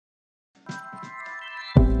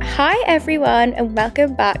Hi everyone, and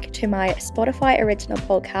welcome back to my Spotify original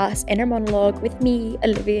podcast, Inner Monologue, with me,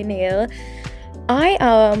 Olivia Neal. I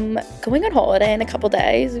am going on holiday in a couple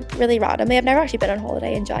days, really randomly. I've never actually been on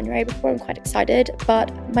holiday in January before. I'm quite excited,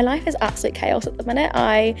 but my life is absolute chaos at the minute.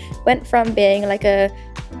 I went from being like a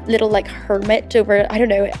little like hermit over, I don't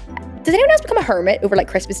know, does anyone else become a hermit over like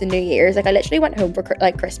Christmas and New Year's? Like I literally went home for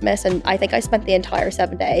like Christmas and I think I spent the entire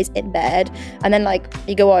 7 days in bed, and then like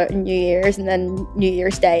you go out on New Year's and then New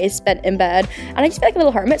Year's Day is spent in bed, and I just feel like a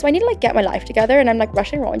little hermit. So I need to like get my life together, and I'm like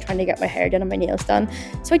rushing around trying to get my hair done and my nails done.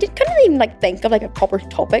 So I couldn't even like think of like a proper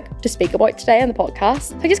topic to speak about today on the podcast.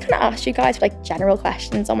 So I just kind of asked you guys for like general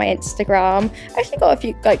questions on my Instagram. I actually got a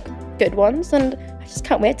few like good ones, and I just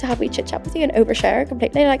can't wait to have a wee chit chat with you and overshare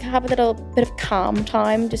completely, like have a little bit of calm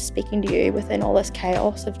time just speaking to you within all this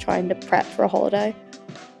chaos of trying to prep for a holiday.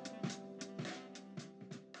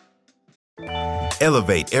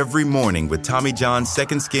 Elevate every morning with Tommy John's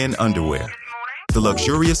Second Skin underwear. The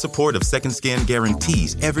luxurious support of Second Skin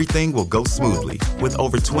guarantees everything will go smoothly. With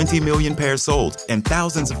over 20 million pairs sold and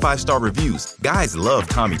thousands of 5-star reviews, guys love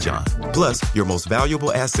Tommy John. Plus, your most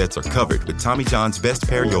valuable assets are covered with Tommy John's best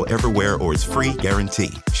pair you'll ever wear or its free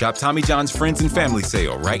guarantee. Shop Tommy John's Friends and Family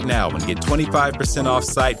Sale right now and get 25% off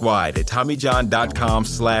site-wide at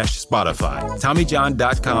TommyJohn.com/Spotify.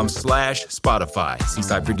 TommyJohn.com/Spotify. See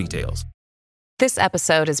site for details. This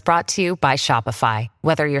episode is brought to you by Shopify.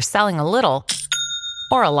 Whether you're selling a little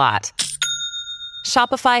or a lot,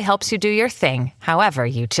 Shopify helps you do your thing, however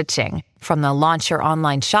you cha-ching. From the launch your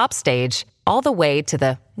online shop stage, all the way to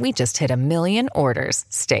the we just hit 1 million orders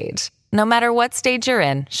stage. No matter what stage you're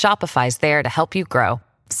in, Shopify's there to help you grow.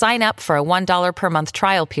 Sign up for a $1 per month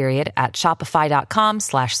trial period at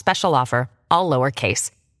shopify.com/special offer, all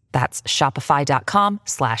lowercase. That's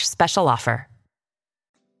shopify.com/special offer.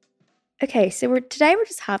 Okay, so today we're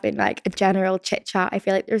just having like a general chit chat. I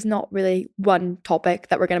feel like there's not really one topic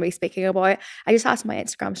that we're going to be speaking about. I just asked my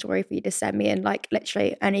Instagram story for you to send me in like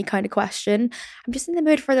literally any kind of question. I'm just in the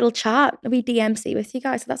mood for a little chat, a wee DMC with you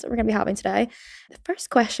guys. So that's what we're going to be having today. The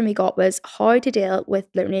first question we got was how to deal with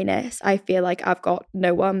loneliness. I feel like I've got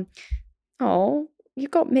no one. Oh, you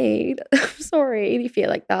got me. I'm sorry you feel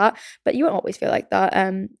like that, but you won't always feel like that.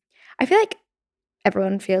 I feel like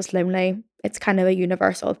everyone feels lonely. It's kind of a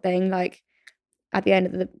universal thing. Like at the end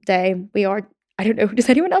of the day, we are, I don't know, does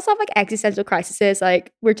anyone else have like existential crises?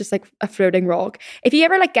 Like we're just like a floating rock. If you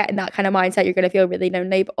ever like get in that kind of mindset, you're going to feel really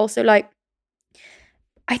lonely. But also like,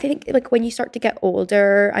 I think like when you start to get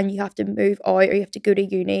older and you have to move out or you have to go to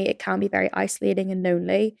uni, it can be very isolating and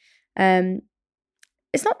lonely.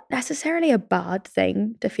 It's not necessarily a bad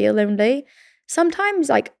thing to feel lonely. Sometimes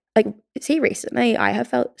like see recently I have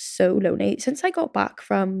felt so lonely since I got back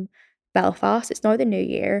from Belfast. It's now the new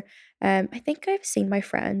year. I think I've seen my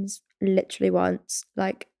friends literally once.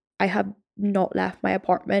 Like I have not left my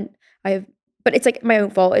apartment. But it's like my own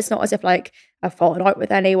fault. It's not as if like I've fallen out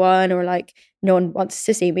with anyone or like no one wants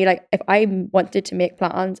to see me. Like if I wanted to make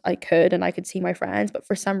plans, I could and I could see my friends. But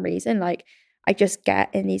for some reason, like I just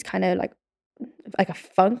get in these kind of like a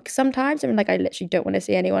funk sometimes. And like I literally don't want to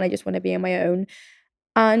see anyone. I just want to be on my own.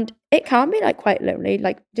 And it can be like quite lonely,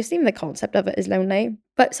 like just even the concept of it is lonely.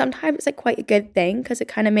 But sometimes it's like quite a good thing because it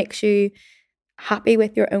kind of makes you happy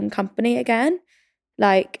with your own company again.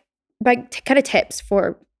 Like kind of tips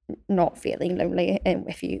for not feeling lonely, and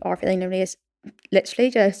if you are feeling lonely, is literally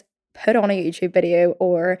just put on a YouTube video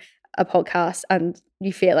or a podcast and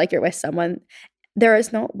you feel like you're with someone. There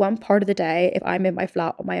is not one part of the day if I'm in my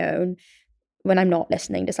flat on my own when I'm not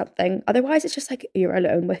listening to something. Otherwise, it's just like you're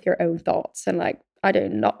alone with your own thoughts, and like I do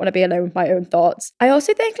not want to be alone with my own thoughts. I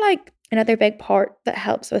also think like another big part that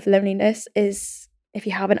helps with loneliness is if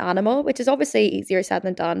you have an animal, which is obviously easier said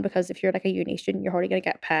than done because if you're like a uni student, you're hardly going to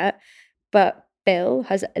get a pet. But Bill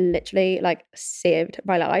has literally like saved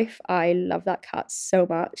my life. I love that cat so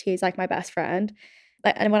much. He's like my best friend.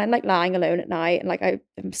 Like, and when I'm like lying alone at night and like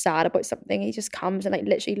I'm sad about something, he just comes and like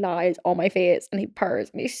literally lies on my face and he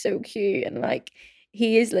purrs and he's so cute, and like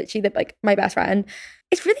he is literally like my best friend.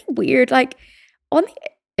 It's really weird. Like on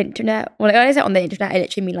the internet, when I say on the internet, I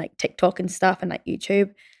literally mean like TikTok and stuff and like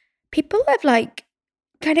YouTube. People have like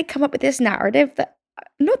kind of come up with this narrative that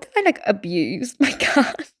not that I like abuse my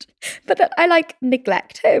cat, but that I like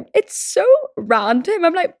neglect him. It's so random.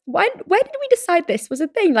 I'm like, when did we decide this was a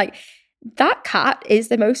thing? Like that cat is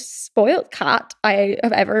the most spoiled cat I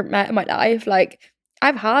have ever met in my life. Like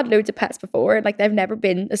I've had loads of pets before and like they've never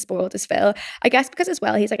been as spoiled as Phil. I guess because as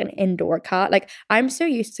well he's like an indoor cat. Like I'm so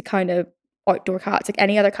used to kind of outdoor cats. Like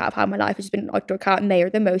any other cat I've had in my life has been an outdoor cat, and they are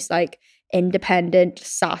the most like independent,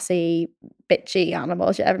 sassy, bitchy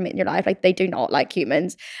animals you ever meet in your life. Like, they do not like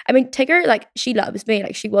humans. I mean, Tigger, like, she loves me,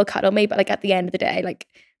 like, she will cuddle me, but like at the end of the day, like,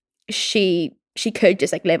 she could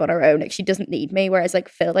just like live on her own. Like, she doesn't need me. Whereas like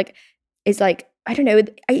Phil, like, is like, I don't know,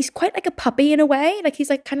 he's quite like a puppy in a way. Like, he's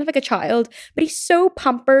like kind of like a child, but he's so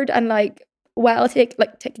pampered and like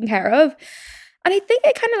taken care of. And I think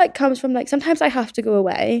it kind of like comes from like sometimes I have to go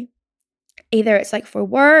away. Either it's like for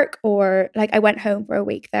work or like I went home for a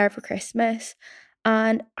week there for Christmas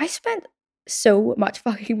and I spent so much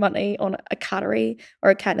fucking money on a cattery or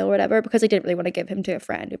a kennel or whatever because I didn't really want to give him to a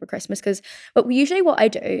friend over Christmas. Because but usually what I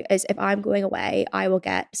do is if I'm going away, I will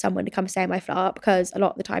get someone to come stay in my flat because a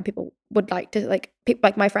lot of the time people would like to like people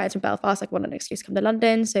like my friends from Belfast like want an excuse to come to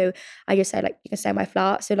London. So I just say like you can stay in my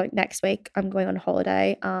flat. So like next week I'm going on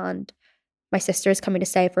holiday and my sister's coming to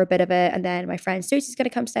stay for a bit of it, and then my friend Susie's going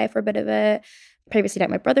to come stay for a bit of it. Previously, like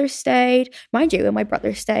my brother stayed. Mind you, when my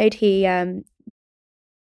brother stayed, he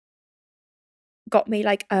got me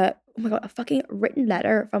like a oh my god a fucking written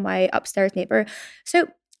letter from my upstairs neighbor. So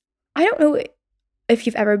I don't know if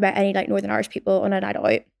you've ever met any like Northern Irish people on a night out,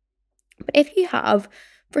 but if you have,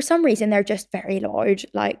 for some reason they're just very loud.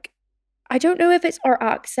 Like I don't know if it's our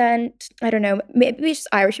accent. I don't know. Maybe it's just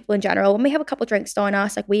Irish people in general. When we have a couple drinks down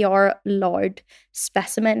us, like we are loud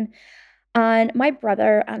specimen. And my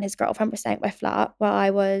brother and his girlfriend were staying at my flat while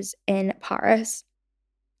I was in Paris.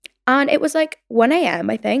 And it was like 1 a.m.,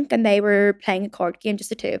 I think, and they were playing a card game, just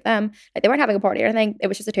the two of them. Like they weren't having a party or anything. It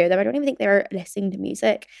was just the two of them. I don't even think they were listening to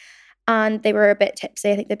music. And they were a bit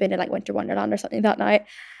tipsy. I think they'd been in like Winter Wonderland or something that night.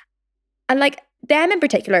 And like them in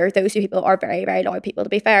particular, those two people are very, very loud people to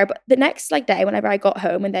be fair. But the next like day, whenever I got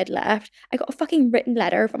home and they'd left, I got a fucking written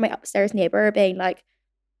letter from my upstairs neighbor being like,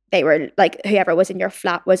 they were like, whoever was in your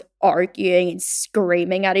flat was arguing and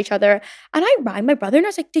screaming at each other. And I rang my brother and I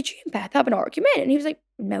was like, did you and Beth have an argument? And he was like,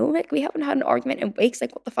 no, like we haven't had an argument in weeks.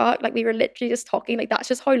 Like, what the fuck? Like, we were literally just talking. Like, that's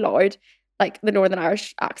just how loud like the Northern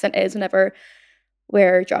Irish accent is whenever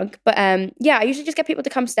we're drunk. But yeah, I usually just get people to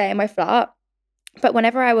come stay in my flat. But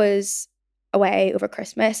whenever I was away over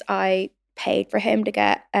Christmas, I paid for him to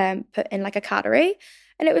get put in like a cattery.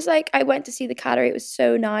 And it was like, I went to see the cattery. It was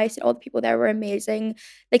so nice. And all the people there were amazing.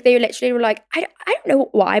 Like, they literally were like, I don't know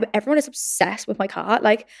why, but everyone is obsessed with my cat.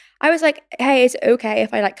 Like, I was like, hey, is it okay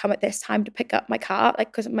if I like come at this time to pick up my cat?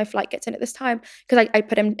 Like, because my flight gets in at this time. Because I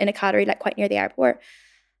put him in a cattery like quite near the airport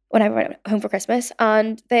when I went home for Christmas.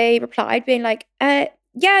 And they replied being like,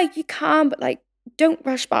 yeah, you can, but like, don't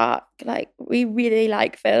rush back. Like, we really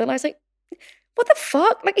like Phil. And I was like, what the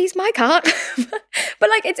fuck? Like, he's my cat. But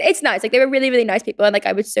like it's nice. Like, they were really, really nice people, and like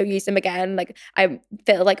I would so use them again. Like, I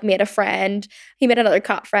Phil like made a friend. He made another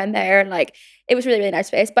cat friend there, and like it was really, really nice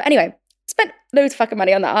space. But anyway, spent loads of fucking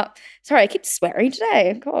money on that. Sorry, I keep swearing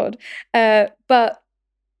today. God. But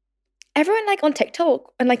everyone like on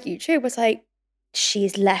TikTok and like YouTube was like,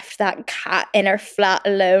 she's left that cat in her flat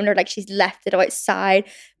alone, or like she's left it outside.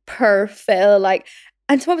 Per Phil, like,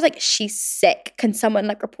 and someone was like, she's sick. Can someone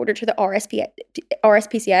like report her to the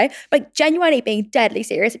RSPCA? Like, genuinely being deadly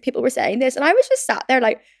serious. People were saying this, and I was just sat there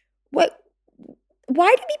like, what?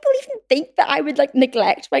 Why do people even think that I would like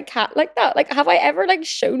neglect my cat like that? Like, have I ever like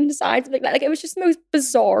shown signs of like that? Like, it was just the most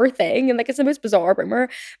bizarre thing, and like it's the most bizarre rumor.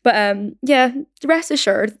 But yeah, rest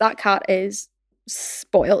assured that cat is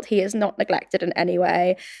spoiled. He is not neglected in any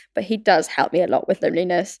way, but he does help me a lot with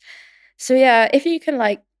loneliness. So yeah, if you can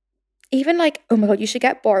like even like, oh my god, you should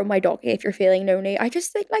get Borrow My Doggy if you're feeling lonely. I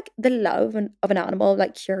just think like the love of an animal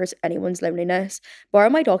like cures anyone's loneliness. Borrow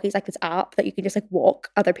My Doggy is like this app that you can just like walk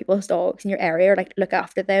other people's dogs in your area or like look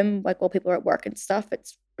after them like while people are at work and stuff.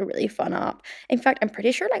 It's a really fun app. In fact, I'm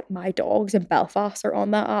pretty sure like my dogs in Belfast are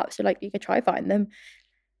on that app, so like you could try find them.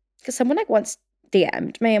 Because someone like once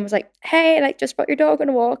DM'd me and was like, hey, like just brought your dog on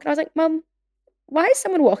a walk. And I was like, Mum, why is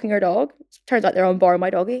someone walking her dog? Turns out they're on Borrow My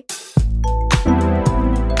Doggy.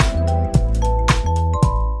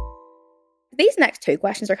 These next two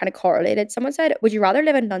questions are kind of correlated. Someone said, would you rather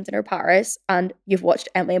live in London or Paris? And you've watched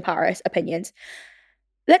Emily in Paris opinions.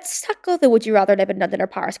 Let's tackle the would you rather live in London or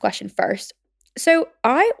Paris question first. So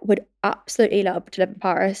I would absolutely love to live in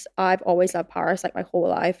Paris. I've always loved Paris like my whole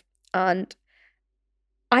life. And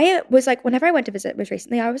I was like, whenever I went to visit most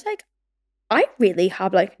recently, I was like, I really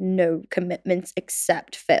have like no commitments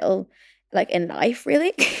except Phil, like in life,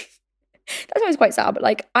 really. That sounds quite sad, but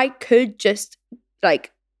like I could just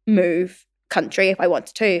like move country if I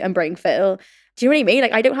wanted to and bring Phil. Do you know what I mean?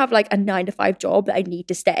 Like, I don't have like a 9 to 5 job that I need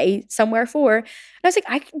to stay somewhere for. And I was like,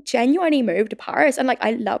 I can genuinely move to Paris, and like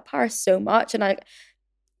I love Paris so much, and like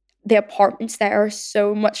the apartments there are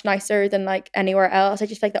so much nicer than like anywhere else. I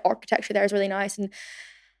just feel like the architecture there is really nice, and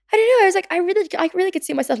I don't know. I was like, I really could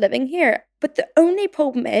see myself living here. But the only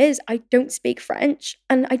problem is I don't speak French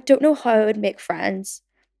and I don't know how I would make friends.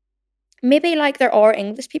 Maybe like there are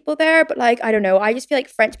English people there, but like, I don't know. I just feel like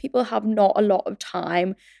French people have not a lot of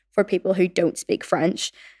time for people who don't speak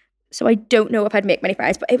French. So I don't know if I'd make many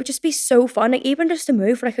friends, but it would just be so fun. Like even just to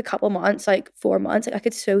move for like a couple months, like 4 months, like I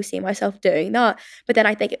could so see myself doing that. But then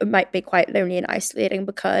I think it might be quite lonely and isolating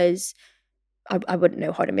because I wouldn't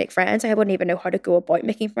know how to make friends. I wouldn't even know how to go about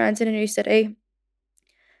making friends in a new city.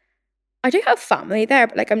 I do have family there,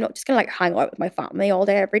 but like I'm not just gonna like hang out with my family all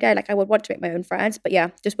day every day. Like I would want to make my own friends, but yeah,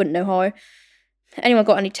 just wouldn't know how. Anyone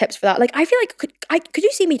got any tips for that? Like I feel like could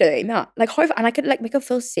you see me doing that? Like how and I could like make a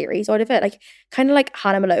full series out of it. Like kind of like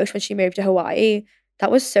Hannah Maloche when she moved to Hawaii.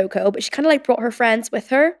 That was so cool. But she kind of like brought her friends with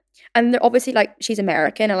her. And they're obviously like she's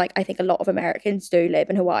American and like I think a lot of Americans do live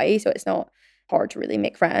in Hawaii, so it's not hard to really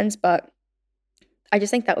make friends. But I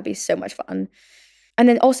just think that would be so much fun. And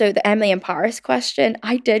then also the Emily in Paris question.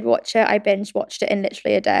 I did watch it. I binge watched it in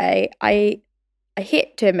literally a day. I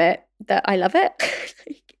hate to admit that I love it.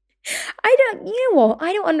 Like, I don't, you know what?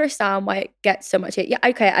 I don't understand why it gets so much hate. Yeah,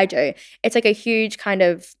 okay, I do. It's like a huge kind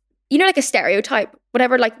of, like a stereotype,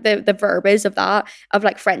 whatever like the verb is of that, of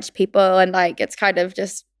like French people, and like it's kind of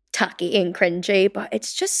just tacky and cringy, but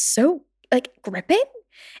it's just so like gripping.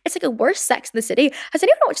 It's like a worse Sex in the City. Has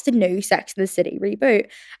anyone watched the new Sex in the City reboot?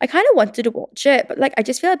 I kind of wanted to watch it, but like I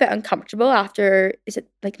just feel a bit uncomfortable after, is it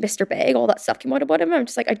like Mr. Big, all that stuff came out about him. I'm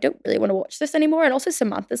just like, I don't really want to watch this anymore. And also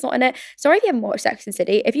Samantha's not in it. Sorry if you haven't watched Sex and the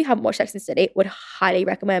City. If you haven't watched Sex and the City, would highly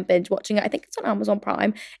recommend binge watching it. I think it's on Amazon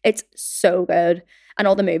Prime. It's so good. And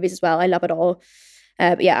all the movies as well. I love it all.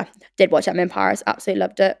 But yeah, did watch Emma in Paris. Absolutely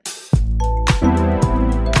loved it.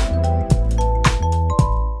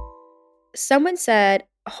 Someone said,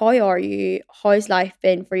 how are you? How's life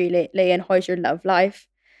been for you lately? And how's your love life?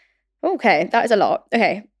 Okay, that is a lot.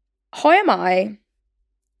 Okay. How am I?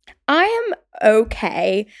 I am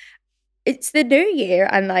okay. It's the new year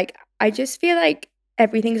and like I just feel like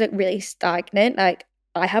everything's like really stagnant. Like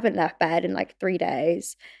I haven't left bed in like 3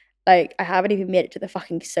 days. Like I haven't even made it to the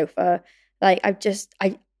fucking sofa. Like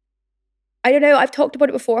I don't know. I've talked about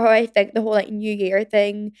it before how I think the whole like New Year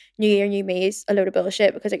thing, New Year, New Me is a load of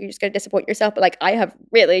bullshit because like you're just gonna disappoint yourself. But like I have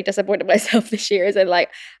really disappointed myself this year, and like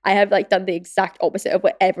I have like done the exact opposite of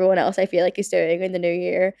what everyone else I feel like is doing in the new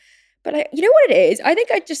year. But like you know what it is? I think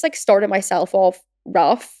I just like started myself off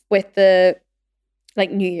rough with the like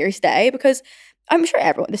New Year's Day because I'm sure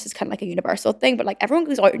everyone this is kind of like a universal thing, but like everyone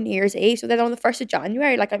goes out on New Year's Eve. So then on the 1st of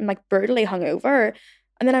January, like I'm like brutally hungover.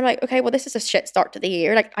 And then I'm like, okay, well, this is a shit start to the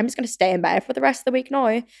year. Like, I'm just gonna stay in bed for the rest of the week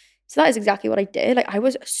now. So that is exactly what I did. Like, I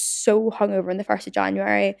was so hungover on the 1st of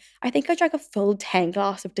January. I think I drank a full 10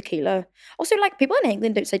 glass of tequila. Also, like, people in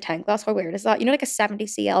England don't say 10 glass. How weird is that? You know, like a 70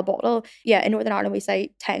 cl bottle. Yeah, in Northern Ireland, we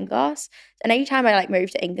say 10 glass. And anytime I like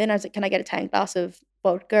moved to England, I was like, can I get a 10 glass of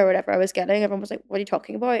vodka or whatever I was getting? Everyone was like, what are you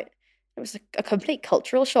talking about? It was like a complete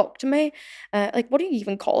cultural shock to me. Like, what do you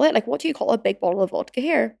even call it? Like, what do you call a big bottle of vodka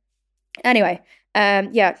here? Anyway,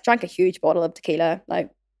 yeah, drank a huge bottle of tequila,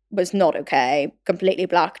 like was not okay, completely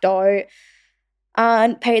blacked out,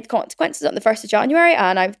 and paid the consequences on the 1st of January,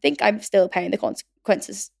 and I think I'm still paying the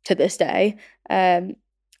consequences to this day.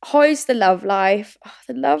 How's the love life? Oh,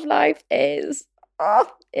 the love life is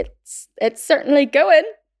it's certainly going.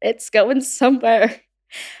 It's going somewhere.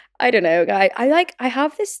 I don't know, guy. I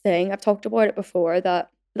have this thing, I've talked about it before, that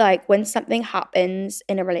like when something happens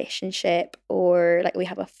in a relationship or like we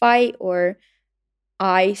have a fight or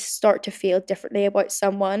I start to feel differently about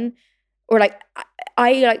someone or like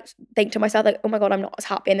I like think to myself like, oh my God, I'm not as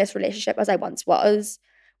happy in this relationship as I once was,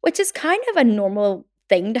 which is kind of a normal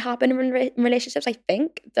thing to happen in relationships. I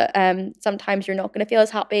think that sometimes you're not going to feel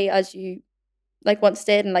as happy as you like once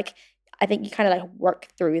did, and like I think you kind of like work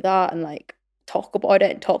through that and like talk about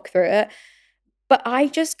it and talk through it. But I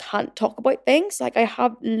just can't talk about things. Like I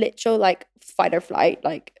have literal like fight or flight.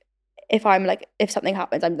 Like if something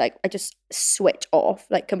happens, I'm like I just switch off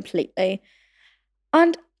like completely.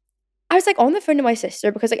 And I was like on the phone to my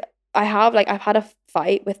sister because like I've had a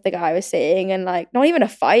fight with the guy I was seeing, and like not even a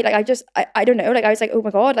fight. Like I don't know. Like I was like, oh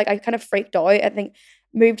my God, like I kind of freaked out. I think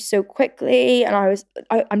moved so quickly, and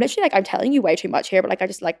I'm literally like I'm telling you way too much here, but like I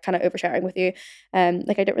just like kind of oversharing with you.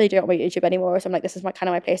 Like I don't really do it on my YouTube anymore, so I'm like this is my kind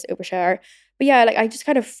of my place to overshare. But yeah, like I just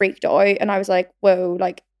kind of freaked out, and I was like, whoa,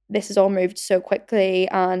 like this has all moved so quickly,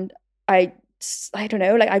 and I don't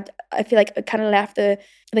know, like I feel like I kind of left the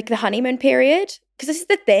honeymoon period. Because this is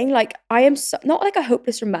the thing, like I am not like a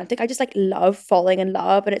hopeless romantic. I just like love falling in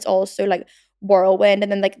love, and it's also like whirlwind.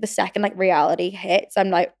 And then like the second like reality hits,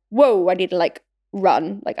 I'm like, whoa, I need to like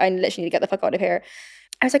run. Like I literally need to get the fuck out of here.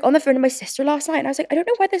 I was like on the phone to my sister last night and I was like, I don't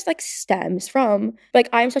know where this like stems from. Like,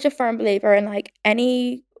 I'm such a firm believer in like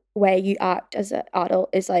any way you act as an adult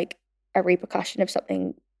is like a repercussion of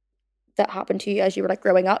something that happened to you as you were like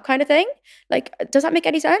growing up kind of thing. Like, does that make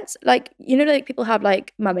any sense? Like, you know, like people have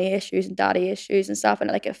like mummy issues and daddy issues and stuff, and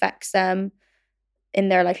it like affects them in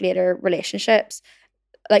their like later relationships.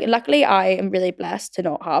 Like, luckily I am really blessed to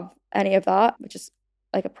not have any of that, which is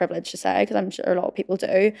like a privilege to say because I'm sure a lot of people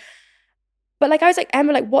do. But like I was like,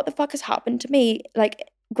 Emma, like what the fuck has happened to me like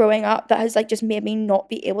growing up that has like just made me not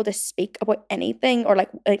be able to speak about anything or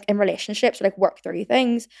like in relationships or like work through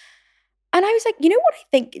things. And I was like, you know what I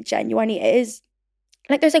think it genuinely is?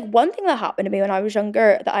 Like there's like one thing that happened to me when I was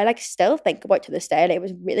younger that I like still think about to this day. Like, it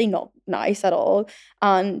was really not nice at all.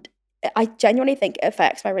 And I genuinely think it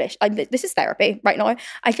affects my relation. This is therapy right now.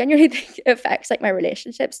 I genuinely think it affects like my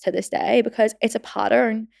relationships to this day because it's a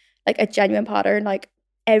pattern, like a genuine pattern. Like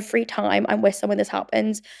every time I'm with someone, this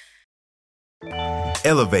happens.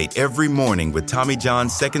 Elevate every morning with Tommy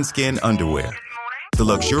John's Second Skin underwear. The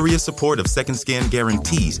luxurious support of Second Skin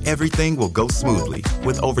guarantees everything will go smoothly.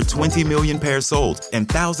 With over 20 million pairs sold and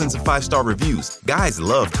thousands of 5-star reviews, guys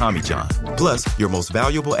love Tommy John. Plus, your most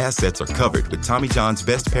valuable assets are covered with Tommy John's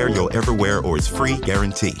best pair you'll ever wear or its free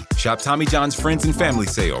guarantee. Shop Tommy John's Friends and Family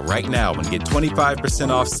Sale right now and get 25%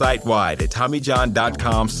 off site-wide at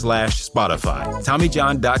TommyJohn.com/Spotify.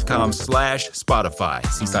 TommyJohn.com/Spotify.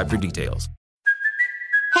 See site for details.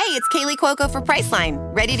 Hey, it's Kaylee Cuoco for Priceline.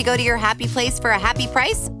 Ready to go to your happy place for a happy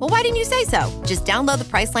price? Well, why didn't you say so? Just download the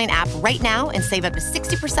Priceline app right now and save up to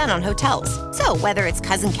 60% on hotels. So whether it's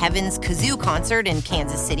Cousin Kevin's Kazoo Concert in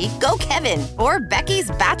Kansas City, go Kevin, or Becky's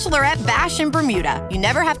Bachelorette Bash in Bermuda, you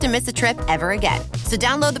never have to miss a trip ever again. So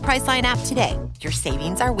download the Priceline app today. Your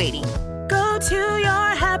savings are waiting. Go to your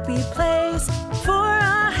happy place for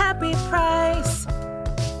a happy price.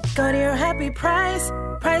 Go to your happy price,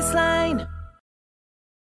 Priceline.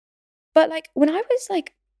 But like when I was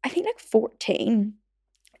like, I think like 14,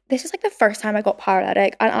 this is like the first time I got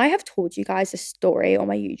paralytic. And I have told you guys this story on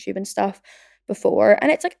my YouTube and stuff before.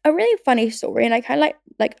 And it's like a really funny story. And I kind of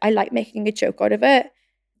I like making a joke out of it.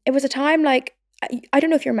 It was a time like, I don't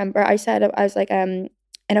know if you remember, I said I was like in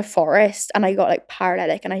a forest and I got like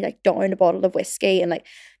paralytic and I like downed a bottle of whiskey. And like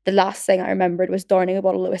the last thing I remembered was downing a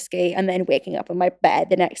bottle of whiskey and then waking up in my bed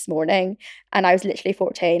the next morning. And I was literally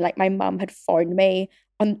 14. Like my mum had found me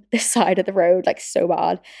on the side of the road, like so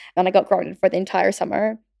bad. And I got grounded for the entire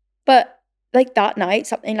summer. But like that night,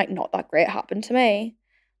 something like not that great happened to me.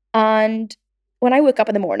 And when I woke up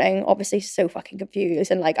in the morning, obviously so fucking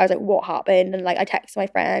confused. And like, I was like, what happened? And like, I texted my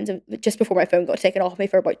friends and just before my phone got taken off me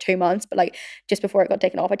for about 2 months. But like, just before it got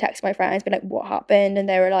taken off, I texted my friends, being like, what happened? And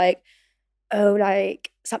they were like, oh,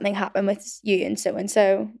 like something happened with you and so and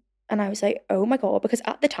so. And I was like, oh my God, because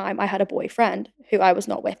at the time I had a boyfriend who I was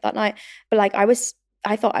not with that night. But like,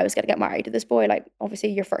 I thought I was going to get married to this boy. Like, obviously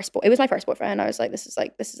your first boy, it was my first boyfriend. I was like, this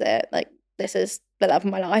is it. Like, this is the love of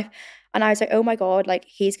my life. And I was like, oh my God, like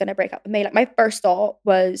he's going to break up with me. Like my first thought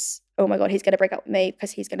was, oh my God, he's going to break up with me because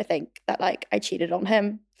he's going to think that like I cheated on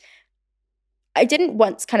him. I didn't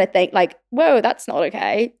once kind of think like, whoa, that's not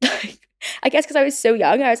okay. I guess because I was so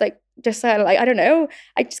young, I was like, just kind of like, I don't know.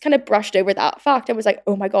 I just kind of brushed over that fact. I was like,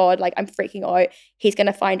 oh my God, like I'm freaking out. He's going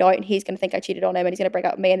to find out and he's going to think I cheated on him and he's going to break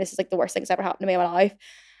up with me. And this is like the worst thing that's ever happened to me in my life.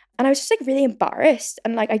 And I was just like really embarrassed.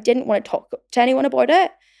 And like, I didn't want to talk to anyone about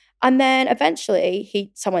it. And then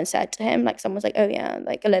eventually someone said to him, like someone was like, oh yeah,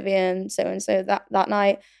 like Olivia and so that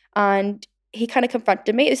night. And he kind of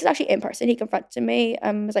confronted me. This is actually in person. He confronted me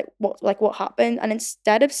and was like, what happened? And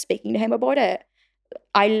instead of speaking to him about it,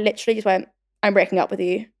 I literally just went, I'm breaking up with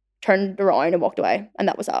you, turned around and walked away. And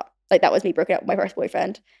that was that. Like, that was me breaking up with my first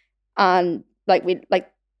boyfriend. And like,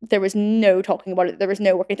 there was no talking about it. There was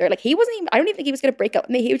no working through it. Like, I don't even think he was going to break up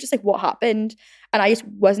with me. He was just like, what happened? And I just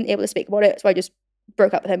wasn't able to speak about it. So I just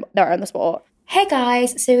broke up with him there on the spot. Hey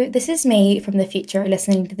guys, so this is me from the future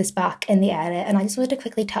listening to this back in the edit. And I just wanted to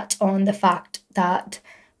quickly touch on the fact that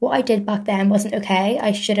what I did back then wasn't okay.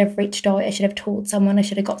 I should have reached out. I should have told someone. I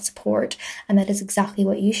should have got support. And that is exactly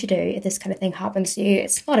what you should do if this kind of thing happens to you.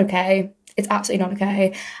 It's not okay. It's absolutely not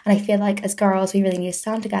okay. And I feel like as girls, we really need to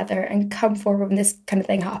stand together and come forward when this kind of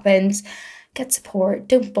thing happens. Get support.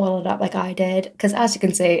 Don't bottle it up like I did. Because as you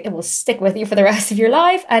can see, it will stick with you for the rest of your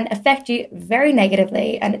life and affect you very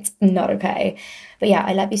negatively. And it's not okay. But yeah,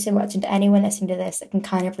 I love you so much. And to anyone listening to this that can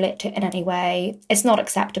kind of relate to it in any way, it's not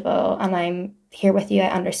acceptable. And I'm here with you. I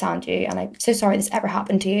understand you. And I'm so sorry this ever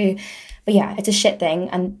happened to you. But yeah, it's a shit thing.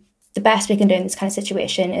 And the best we can do in this kind of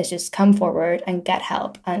situation is just come forward and get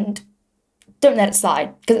help. And don't let it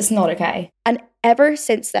slide because it's not okay. And ever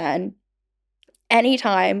since then,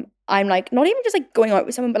 anytime I'm like not even just like going out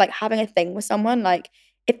with someone, but like having a thing with someone. Like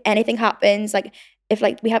if anything happens, like if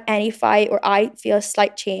like we have any fight or I feel a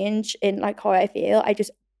slight change in like how I feel, I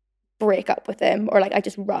just break up with them or like I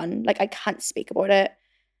just run. Like I can't speak about it.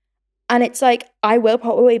 And it's like I will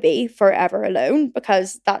probably be forever alone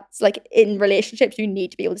because that's like in relationships you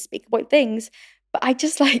need to be able to speak about things. But I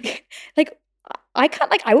just like like I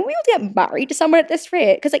can't like I won't be able to get married to someone at this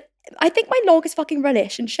rate because like I think my longest fucking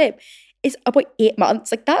relationship is about 8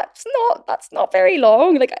 months. Like that's not very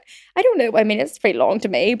long. Like I don't know. I mean it's pretty long to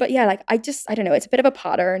me, but yeah, like I don't know. It's a bit of a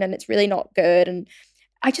pattern and it's really not good. And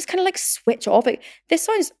I just kind of like switch off. Like this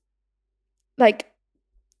sounds like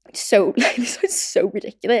so like this sounds so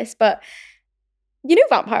ridiculous, but you know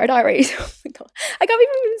Vampire Diaries? Oh my god. I can't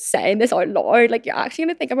even saying this out loud. Like you're actually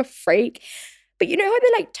gonna think I'm a freak. But you know how they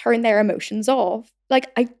like turn their emotions off? Like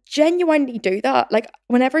I genuinely do that. Like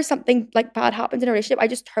whenever something like bad happens in a relationship, I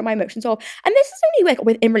just turn my emotions off. And this is only like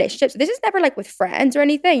within relationships. This is never like with friends or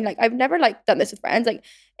anything. Like I've never like done this with friends. Like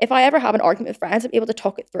if I ever have an argument with friends, I'm able to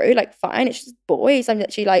talk it through. Like fine, it's just boys. I'm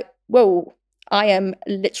literally like, whoa, I am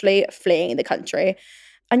literally fleeing the country.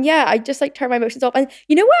 And yeah, I just like turn my emotions off. And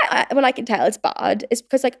you know what? When I can tell it's bad is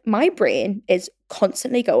because like my brain is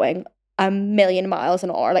constantly going a million miles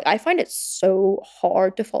an hour. Like I find it so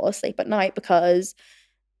hard to fall asleep at night because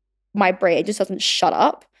my brain just doesn't shut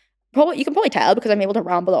up. Probably you can probably tell because I'm able to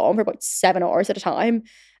ramble on for about 7 hours at a time.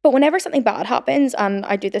 But whenever something bad happens and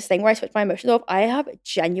I do this thing where I switch my emotions off, I have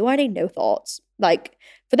genuinely no thoughts. Like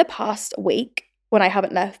for the past week, when I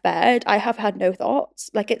haven't left bed, I have had no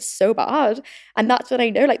thoughts. Like it's so bad. And that's when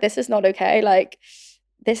I know like this is not okay. Like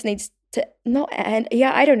this needs to not end.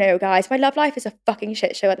 Yeah, I don't know, guys. My love life is a fucking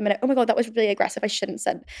shit show at the minute. Oh my god, that was really aggressive. I shouldn't have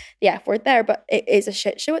said the F word there, but it is a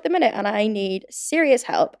shit show at the minute and I need serious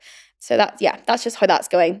help. So that's yeah, that's just how that's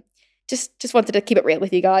going. Just wanted to keep it real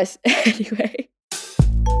with you guys. Anyway.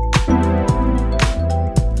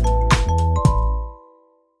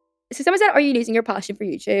 So someone said, are you losing your passion for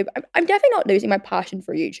YouTube? I'm definitely not losing my passion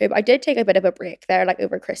for YouTube. I did take a bit of a break there, like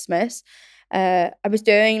over Christmas. I was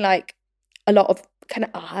doing like a lot of kind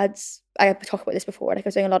of ads. I have talked about this before. Like I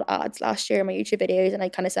was doing a lot of ads last year in my YouTube videos, and I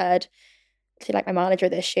kind of said to like my manager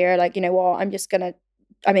this year, like, you know what, I'm just gonna.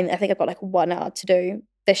 I mean, I think I've got like one ad to do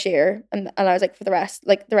this year, and I was like, for the rest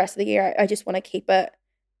of the year, I just want to keep it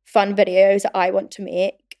fun videos that I want to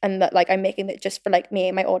make, and that like I'm making it just for like me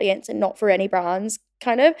and my audience, and not for any brands,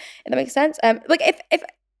 kind of. If that makes sense. Like if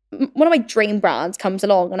one of my dream brands comes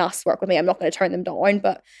along and asks to work with me, I'm not going to turn them down,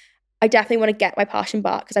 but I definitely want to get my passion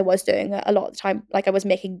back because I was doing it a lot of the time. Like I was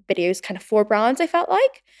making videos kind of for brands, I felt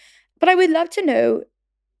like. But I would love to know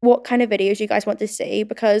what kind of videos you guys want to see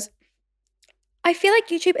because I feel like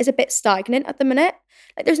YouTube is a bit stagnant at the minute.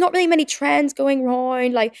 Like there's not really many trends going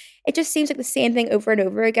around. Like it just seems like the same thing over and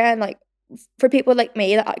over again. Like for people like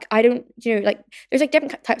me, that like, I don't, you know, like there's like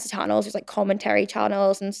different types of channels. There's like commentary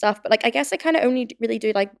channels and stuff. But like I guess I kind of only really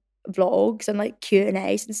do like vlogs and like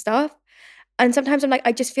Q&As and stuff. And sometimes I'm like,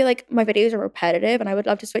 I just feel like my videos are repetitive and I would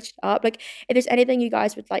love to switch it up. Like if there's anything you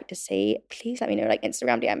guys would like to see, please let me know, like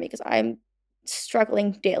Instagram DM me because I'm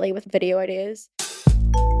struggling daily with video ideas.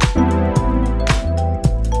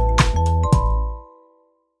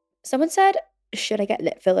 Someone said, should I get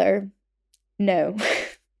lip filler? No.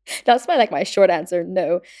 That's my short answer.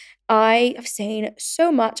 No. I have seen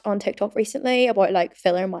so much on TikTok recently about like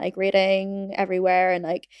filler migrating everywhere and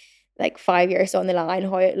like 5 years on the line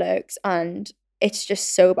how it looks, and it's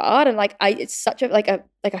just so bad. And like it's such a like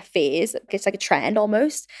a phase. It's like a trend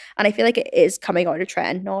almost, and I feel like it is coming out of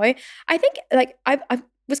trend now. I think like I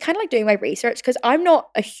was kind of like doing my research because I'm not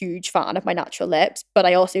a huge fan of my natural lips, but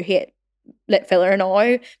I also hate lip filler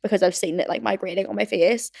now because I've seen it like migrating on my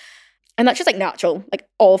face. And that's just like natural. Like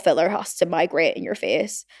all filler has to migrate in your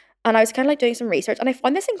face. And I was kind of like doing some research and I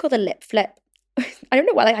found this thing called a lip flip. I don't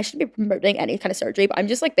know why I shouldn't be promoting any kind of surgery, but I'm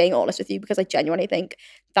just like being honest with you because I genuinely think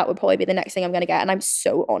that would probably be the next thing I'm going to get. And I'm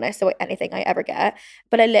so honest about anything I ever get.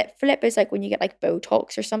 But a lip flip is like when you get like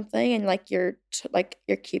Botox or something and like your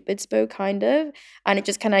Cupid's bow kind of, and it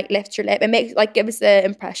just kind of like lifts your lip. It makes like gives the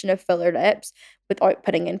impression of filler lips without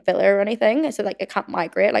putting in filler or anything. So like it can't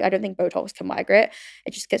migrate. Like I don't think Botox can migrate.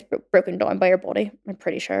 It just gets broken down by your body, I'm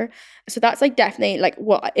pretty sure. So that's like definitely like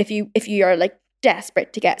what if you are like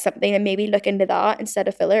desperate to get something and maybe look into that instead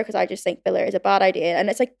of filler, because I just think filler is a bad idea. And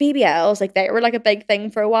it's like BBLs, like they were like a big thing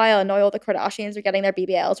for a while, and now all the Kardashians are getting their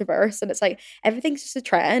BBLs reversed, and it's like everything's just a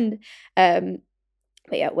trend. But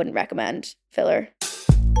yeah, wouldn't recommend filler.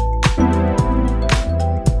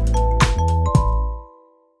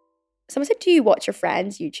 Someone said, do you watch your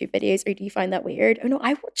friends' YouTube videos or do you find that weird? Oh no,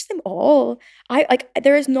 I watch them all. I like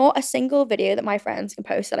there is not a single video that my friends can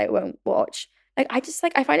post that I won't watch. Like,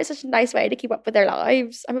 I find it such a nice way to keep up with their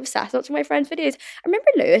lives. I'm obsessed with watching my friends' videos. I remember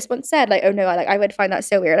Lewis once said, like, oh no, I would find that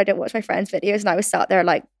so weird. I don't watch my friends' videos. And I was sat there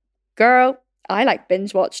like, girl, I like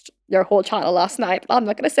binge watched your whole channel last night, but I'm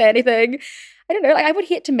not gonna say anything. I don't know, like I would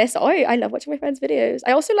hate to miss out. I love watching my friends' videos.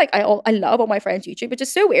 I also like I love all my friends' YouTube, which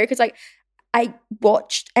is so weird because like I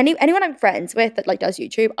watched anyone I'm friends with that like does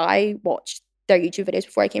YouTube, I watched their YouTube videos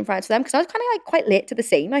before I became friends with them because I was kind of like quite late to the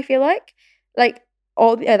scene, I feel like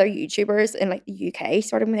all the other YouTubers in like the UK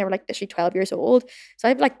started when they were like literally 12 years old. So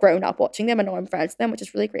I've like grown up watching them and now I'm friends with them, which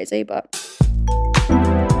is really crazy. But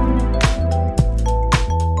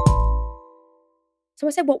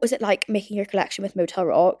someone said, what was it like making your collection with Motel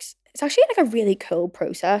Rocks? It's actually like a really cool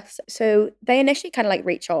process. So they initially kind of like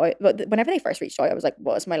reach out, but whenever they first reached out, I was like,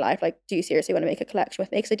 what is my life? Like, do you seriously want to make a collection with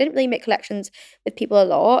me? Because I didn't really make collections with people a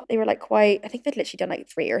lot. They were like I think they'd literally done like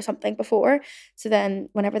 3 or something before. So then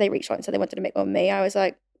whenever they reached out and said they wanted to make one with me, I was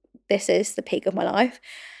like, this is the peak of my life.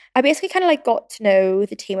 I basically kind of like got to know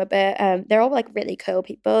the team a bit. They're all like really cool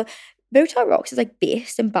people. Motel Rocks is like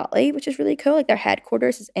based in Bali, which is really cool. Like their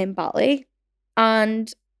headquarters is in Bali. And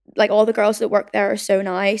like all the girls that work there are so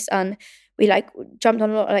nice, and we like jumped on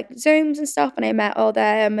a lot of like Zooms and stuff, and I met all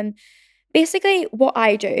them. And basically what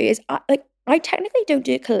I do is I technically don't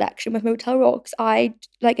do a collection with Motel Rocks. I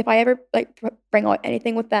like if I ever like bring out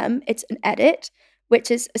anything with them, it's an edit,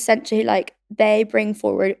 which is essentially like they bring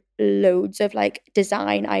forward loads of like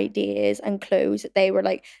design ideas and clothes that they were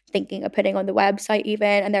like thinking of putting on the website even,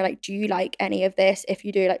 and they're like, do you like any of this? If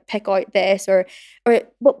you do, like pick out this, or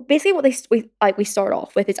well basically what we start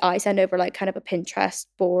off with is I send over like kind of a Pinterest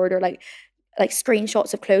board or like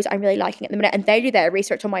screenshots of clothes I'm really liking at the minute, and they do their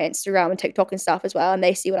research on my Instagram and TikTok and stuff as well, and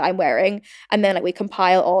they see what I'm wearing, and then like we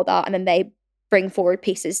compile all that, and then they bring forward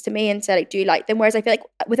pieces to me and say like, do you like them? Whereas I feel like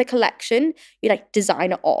with a collection, you like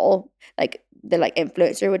design it all. Like the like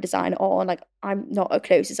influencer would design it all, and like I'm not a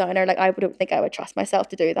clothes designer. Like I don't think I would trust myself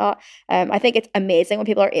to do that. I think it's amazing when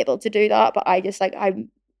people are able to do that, but I just like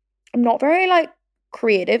I'm not very like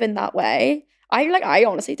creative in that way. I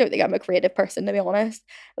honestly don't think I'm a creative person, to be honest.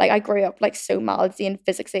 Like I grew up like so mathsy and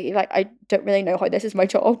physicsy. Like I don't really know how this is my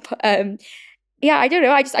job. Yeah, I don't know.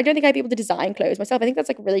 I don't think I'd be able to design clothes myself. I think that's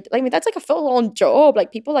like really, I mean, that's like a full-on job.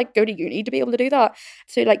 Like people like go to uni to be able to do that.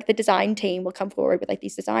 So like the design team will come forward with like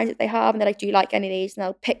these designs that they have, and they're like, do you like any of these? And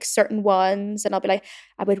I'll pick certain ones, and I'll be like,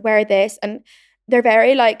 I would wear this. And they're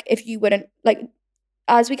very like, if you wouldn't like,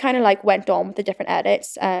 as we kind of like went on with the different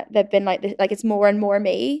edits, they've been like like it's more and more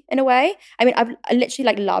me in a way. I mean, I literally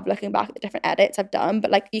like love looking back at the different edits I've done, but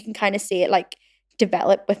like you can kind of see it like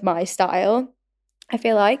develop with my style, I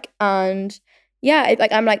feel like. And yeah,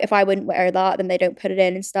 like I'm like, if I wouldn't wear that, then they don't put it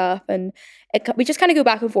in and stuff. And we just kind of go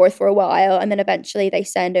back and forth for a while, and then eventually they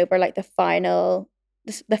send over like the final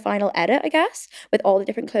edit, I guess, with all the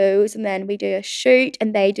different clothes, and then we do a shoot,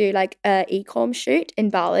 and they do like a e-com shoot in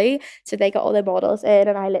Bali, so they got all the models in,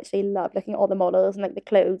 and I literally love looking at all the models and like the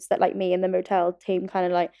clothes that like me and the motel team kind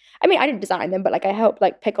of like, I mean I didn't design them, but like I help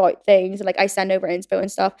like pick out things, and like I send over inspo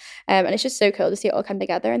and stuff, and it's just so cool to see it all come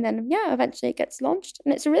together. And then yeah, eventually it gets launched,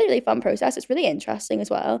 and it's a really really fun process. It's really interesting as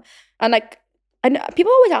well. And like, and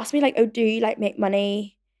people always ask me like, oh, do you like make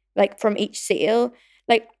money like from each sale?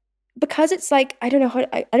 Like, because it's like, I don't know how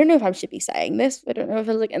I don't know if I should be saying this. I don't know if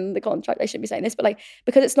it's like in the contract I should be saying this, but like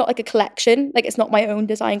because it's not like a collection, like it's not my own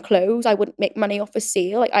design clothes, I wouldn't make money off a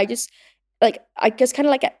sale. Like I just kind of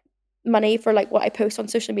like get money for like what I post on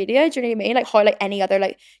social media. Do you know what I mean? Like how like any other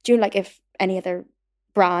like, do you know, like if any other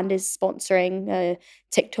brand is sponsoring a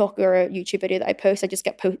TikTok or a YouTube video that I post, I just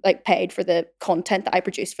get like paid for the content that I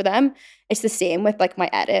produce for them. It's the same with like my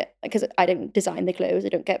edit, because I didn't design the clothes. I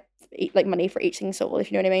don't get like money for each thing sold, if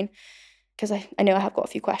you know what I mean. Because I know I have got a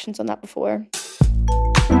few questions on that before.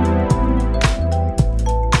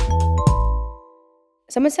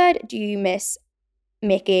 Someone said, do you miss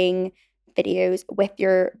making videos with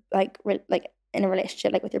your like in a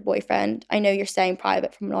relationship, like with your boyfriend? I know you're staying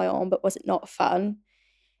private from now on, but was it not fun?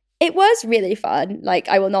 It was really fun. Like,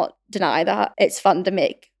 I will not deny that. It's fun to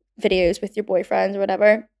make videos with your boyfriends or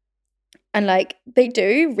whatever. And like, they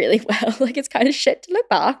do really well. Like, it's kind of shit to look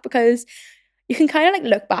back, because you can kind of like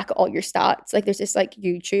look back at all your stats. Like, there's this like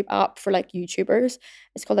YouTube app for like YouTubers.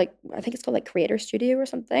 It's called like, I think it's called like Creator Studio or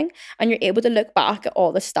something. And you're able to look back at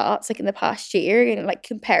all the stats like in the past year and like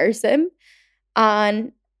compares them.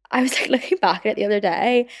 And I was like looking back at it the other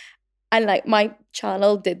day, and like my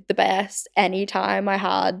channel did the best anytime I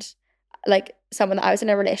had like someone that I was in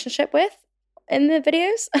a relationship with in the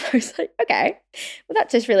videos. And I was like, okay, well that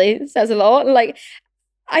just really says a lot. And like,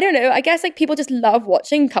 I don't know, I guess like people just love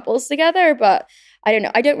watching couples together, but I don't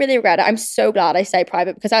know. I don't really regret it. I'm so glad I stay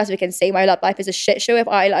private, because as we can see, my love life is a shit show if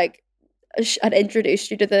I like and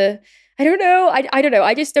introduced you to I don't know. I don't know.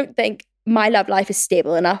 I just don't think my love life is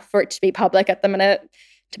stable enough for it to be public at the minute,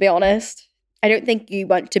 to be honest. I don't think you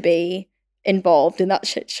want to be involved in that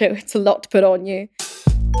shit show. It's a lot to put on you.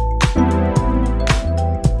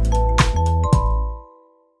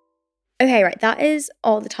 Okay, right. That is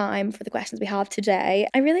all the time for the questions we have today.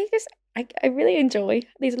 I really enjoy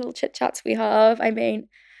these little chit chats we have. I mean,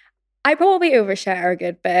 I probably overshare a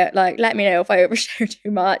good bit. Like, let me know if I overshare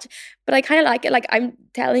too much. But I kind of like it. Like, I'm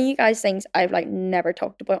telling you guys things I've like never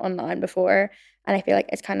talked about online before. And I feel like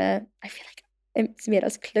it's made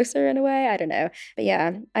us closer in a way. I don't know. But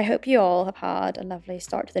yeah, I hope you all have had a lovely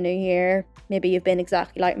start to the new year. Maybe you've been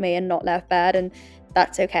exactly like me and not left bed, and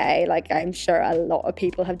that's okay. Like, I'm sure a lot of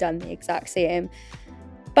people have done the exact same.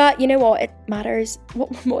 But you know what? It matters.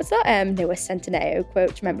 What's that Noah Centineo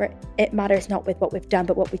quote? Remember, it matters not with what we've done,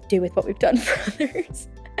 but what we do with what we've done for others.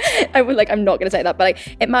 I'm not gonna say that, but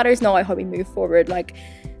like, it matters now how we move forward. Like,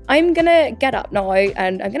 I'm gonna get up now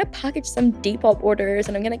and I'm gonna package some Depop orders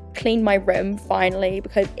and I'm gonna clean my room finally,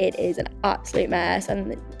 because it is an absolute mess,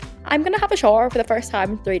 and I'm gonna have a shower for the first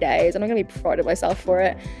time in 3 days and I'm gonna be proud of myself for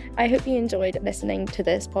it. I hope you enjoyed listening to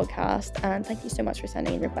this podcast, and thank you so much for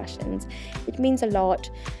sending in your questions. It means a lot.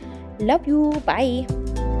 Love you. Bye.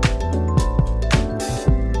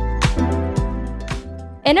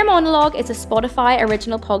 Inner Monologue is a Spotify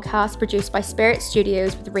original podcast produced by Spirit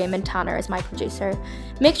Studios with Raymond Tanner as my producer.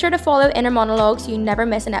 Make sure to follow Inner Monologue so you never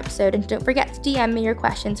miss an episode, and don't forget to DM me your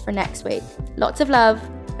questions for next week. Lots of love,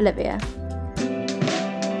 Olivia.